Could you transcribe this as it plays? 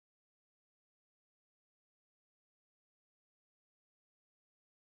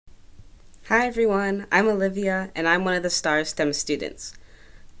Hi everyone, I'm Olivia and I'm one of the STAR STEM students.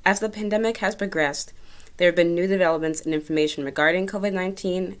 As the pandemic has progressed, there have been new developments in information regarding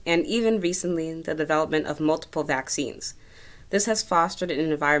COVID-19 and even recently the development of multiple vaccines. This has fostered an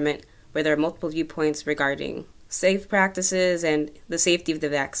environment where there are multiple viewpoints regarding safe practices and the safety of the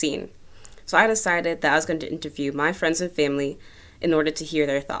vaccine. So I decided that I was going to interview my friends and family in order to hear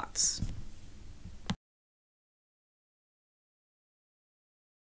their thoughts.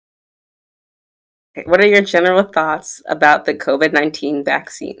 Okay, what are your general thoughts about the COVID-19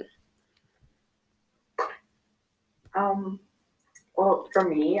 vaccine? Well, for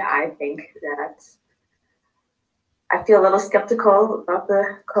me, I think that I feel a little skeptical about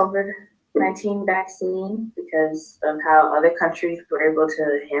the COVID-19 vaccine because of how other countries were able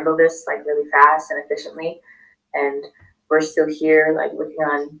to handle this like really fast and efficiently. And we're still here like working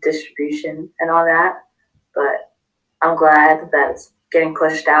on distribution and all that. But I'm glad that it's getting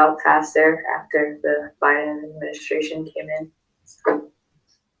pushed out faster after the Biden administration came in.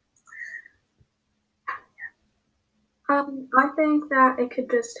 I think that it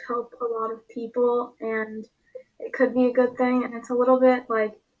could just help a lot of people and it could be a good thing. And it's a little bit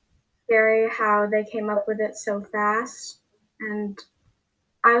like scary how they came up with it so fast. And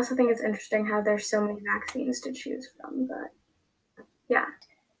I also think it's interesting how there's so many vaccines to choose from. But yeah.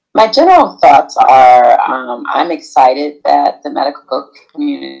 My general thoughts are I'm excited that the medical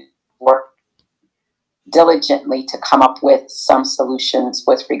community worked diligently to come up with some solutions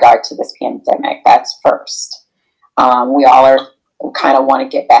with regard to this pandemic. That's first. We all kind of want to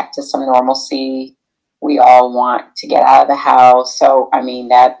get back to some normalcy. We all want to get out of the house. So, I mean,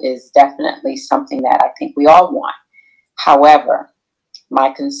 that is definitely something that I think we all want. However,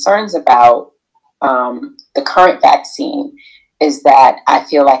 my concerns about the current vaccine is that I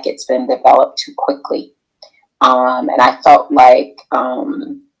feel like it's been developed too quickly. And I felt like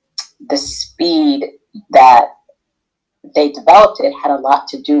the speed that they developed it had a lot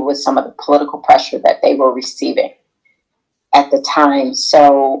to do with some of the political pressure that they were receiving at the time.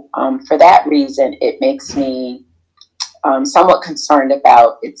 So for that reason, it makes me somewhat concerned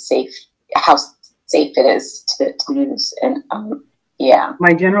about how safe it is to use. And yeah.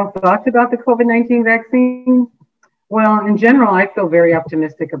 My general thoughts about the COVID-19 vaccine. Well, in general, I feel very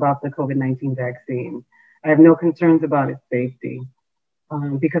optimistic about the COVID-19 vaccine. I have no concerns about its safety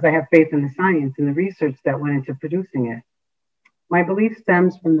because I have faith in the science and the research that went into producing it. My belief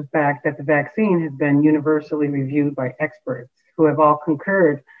stems from the fact that the vaccine has been universally reviewed by experts who have all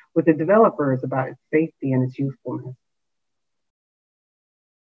concurred with the developers about its safety and its usefulness.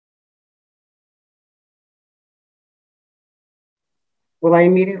 Will I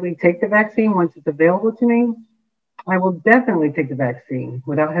immediately take the vaccine once it's available to me? I will definitely take the vaccine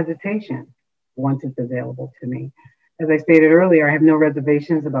without hesitation once it's available to me. As I stated earlier, I have no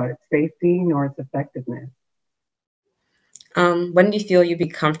reservations about its safety nor its effectiveness. When do you feel you'd be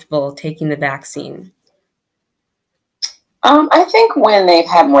comfortable taking the vaccine? I think when they've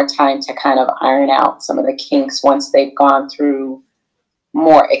had more time to kind of iron out some of the kinks once they've gone through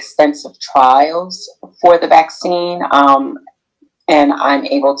more extensive trials for the vaccine, and I'm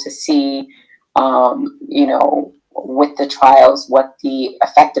able to see, with the trials, what the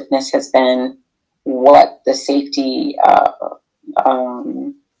effectiveness has been, what the safety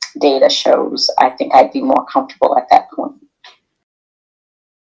data shows, I think I'd be more comfortable at that point.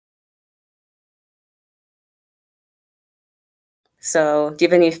 So, do you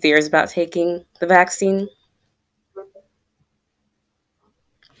have any fears about taking the vaccine?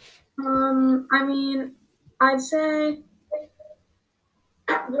 I mean, I'd say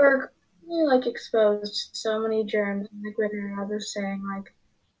we're really exposed to so many germs, like Neriad was saying, like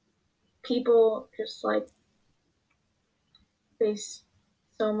people just face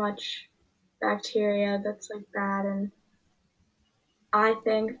so much bacteria that's bad, and I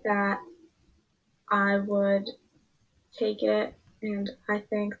think that I would take it, and I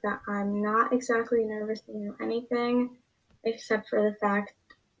think that I'm not exactly nervous about anything except for the fact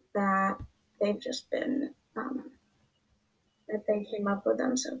that they've just been that they came up with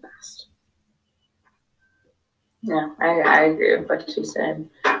them so fast. Yeah, I agree with what she said.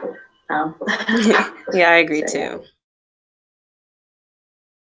 Yeah, I agree too.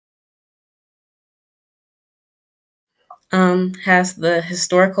 Has the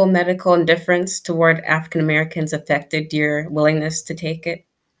historical medical indifference toward African Americans affected your willingness to take it?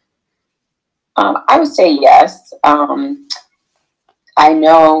 I would say yes. I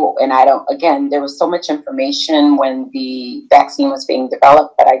know, and I don't, again, there was so much information when the vaccine was being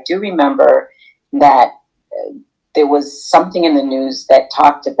developed, but I do remember that there was something in the news that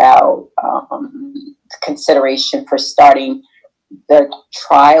talked about consideration for starting the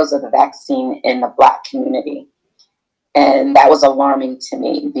trials of the vaccine in the Black community. And that was alarming to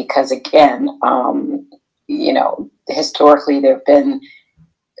me because, again, you know, historically there have been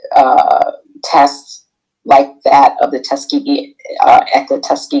tests like that of the Tuskegee at the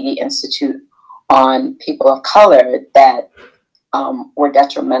Tuskegee Institute on people of color that were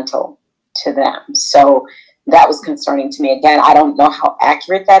detrimental to them. So that was concerning to me. Again, I don't know how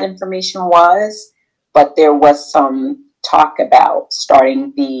accurate that information was, but there was some talk about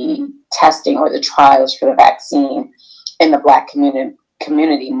starting the testing or the trials for the vaccine in the Black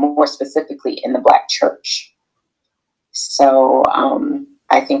community, more specifically in the Black church. So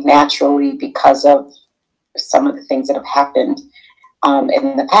I think naturally, because of some of the things that have happened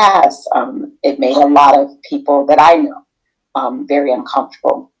in the past, it made a lot of people that I know very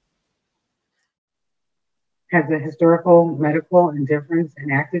uncomfortable. Has the historical medical indifference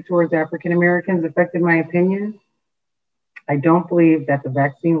enacted towards African Americans affected my opinion? I don't believe that the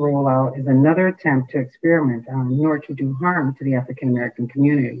vaccine rollout is another attempt to experiment on nor to do harm to the African American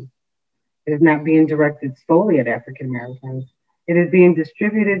community. It is not being directed solely at African Americans. It is being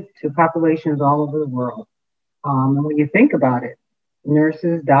distributed to populations all over the world. And when you think about it,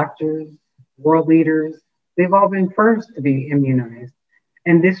 nurses, doctors, world leaders, they've all been first to be immunized.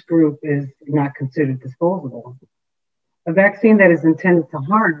 And this group is not considered disposable. A vaccine that is intended to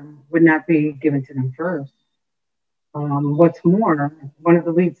harm would not be given to them first. What's more, one of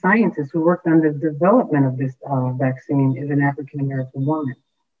the lead scientists who worked on the development of this vaccine is an African-American woman.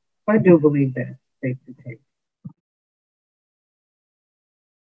 I do believe that it's safe to take.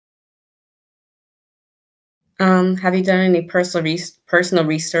 Have you done any personal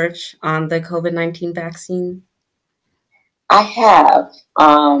research on the COVID-19 vaccine? I have.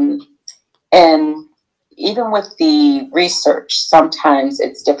 And even with the research, sometimes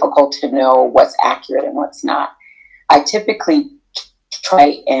it's difficult to know what's accurate and what's not. I typically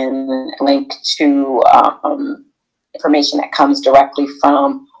try and link to information that comes directly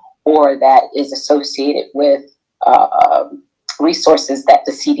from or that is associated with resources that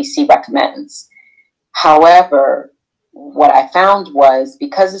the CDC recommends. However, what I found was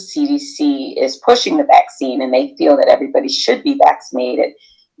because the CDC is pushing the vaccine and they feel that everybody should be vaccinated,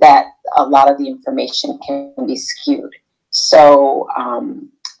 that a lot of the information can be skewed. So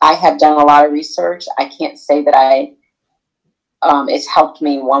I have done a lot of research. I can't say that it's helped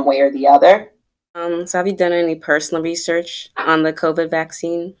me one way or the other. So have you done any personal research on the COVID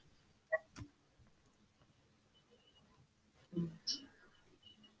vaccine?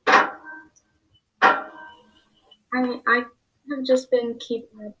 I have just been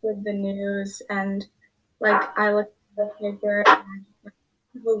keeping up with the news, and like I look at the paper and I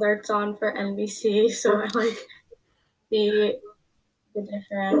have alerts on for NBC, so I like see the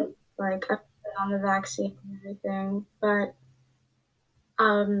different like updates on the vaccine and everything. But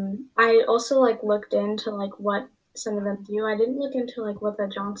I also like looked into like what some of them do. I didn't look into like what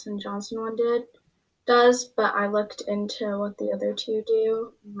the Johnson & Johnson one does, but I looked into what the other two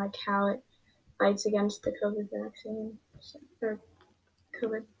do, and like how it fights against the COVID vaccine or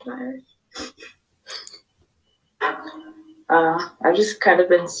COVID virus. I've just kind of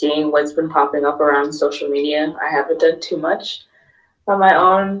been seeing what's been popping up around social media. I haven't done too much on my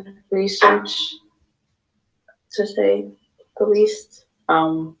own research, to say the least.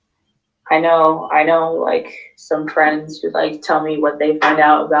 I know like some friends who like tell me what they find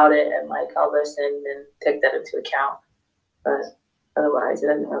out about it, and like I'll listen and take that into account. But otherwise, it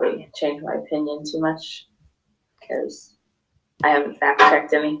doesn't really change my opinion too much because I haven't fact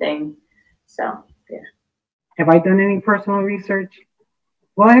checked anything. So yeah. Have I done any personal research?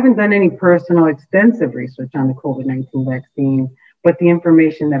 Well, I haven't done any personal extensive research on the COVID-19 vaccine, but the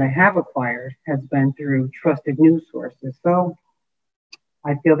information that I have acquired has been through trusted news sources. So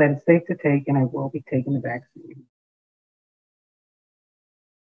I feel that it's safe to take, and I will be taking the vaccine.